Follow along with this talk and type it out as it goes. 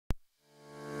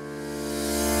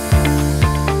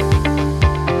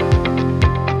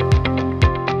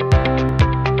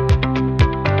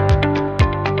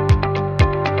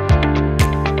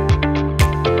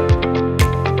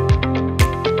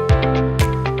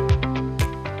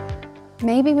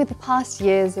Maybe with the past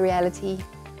year's reality,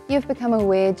 you've become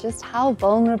aware just how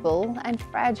vulnerable and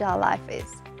fragile life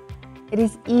is. It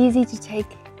is easy to take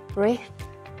breath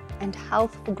and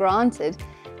health for granted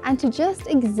and to just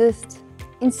exist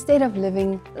instead of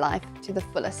living life to the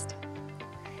fullest.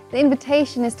 The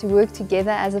invitation is to work together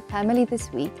as a family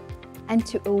this week and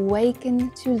to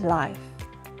awaken to life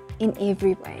in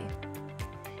every way.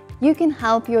 You can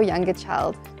help your younger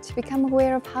child to become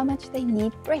aware of how much they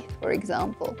need breath, for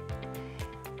example.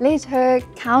 Let her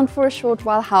count for a short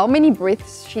while how many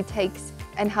breaths she takes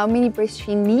and how many breaths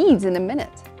she needs in a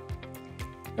minute.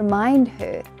 Remind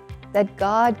her that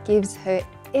God gives her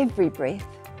every breath,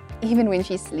 even when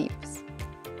she sleeps.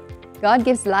 God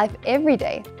gives life every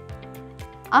day.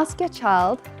 Ask your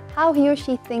child how he or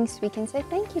she thinks we can say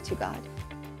thank you to God.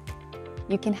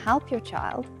 You can help your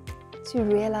child to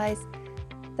realize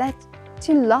that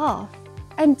to laugh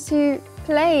and to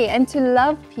play and to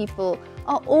love people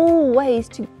are all ways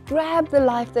to grab the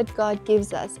life that God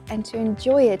gives us and to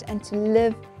enjoy it and to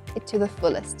live it to the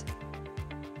fullest.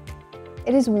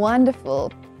 It is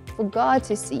wonderful for God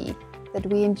to see that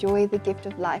we enjoy the gift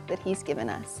of life that He's given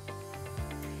us.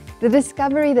 The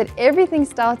discovery that everything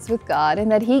starts with God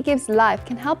and that He gives life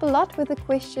can help a lot with the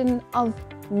question of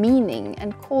meaning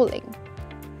and calling.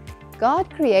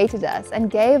 God created us and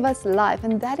gave us life,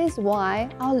 and that is why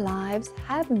our lives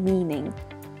have meaning.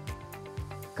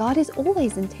 God is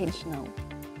always intentional.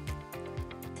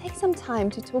 Take some time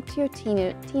to talk to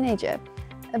your teenager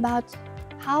about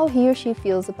how he or she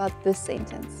feels about this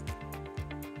sentence.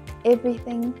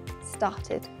 Everything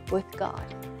started with God.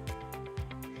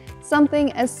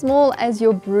 Something as small as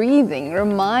your breathing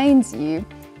reminds you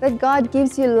that God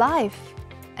gives you life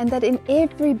and that in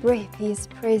every breath He is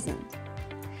present.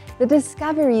 The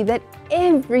discovery that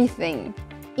everything,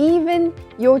 even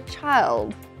your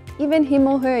child, even him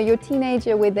or her, your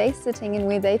teenager, where they're sitting and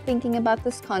where they're thinking about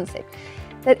this concept,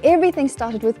 that everything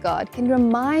started with God, can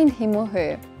remind him or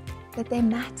her that they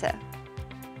matter.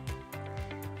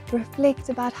 Reflect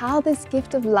about how this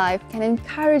gift of life can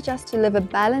encourage us to live a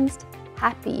balanced,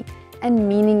 happy, and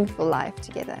meaningful life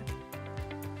together.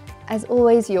 As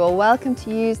always, you are welcome to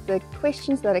use the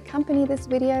questions that accompany this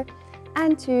video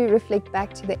and to reflect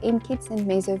back to the MKids and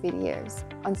Meso videos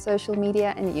on social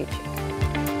media and YouTube.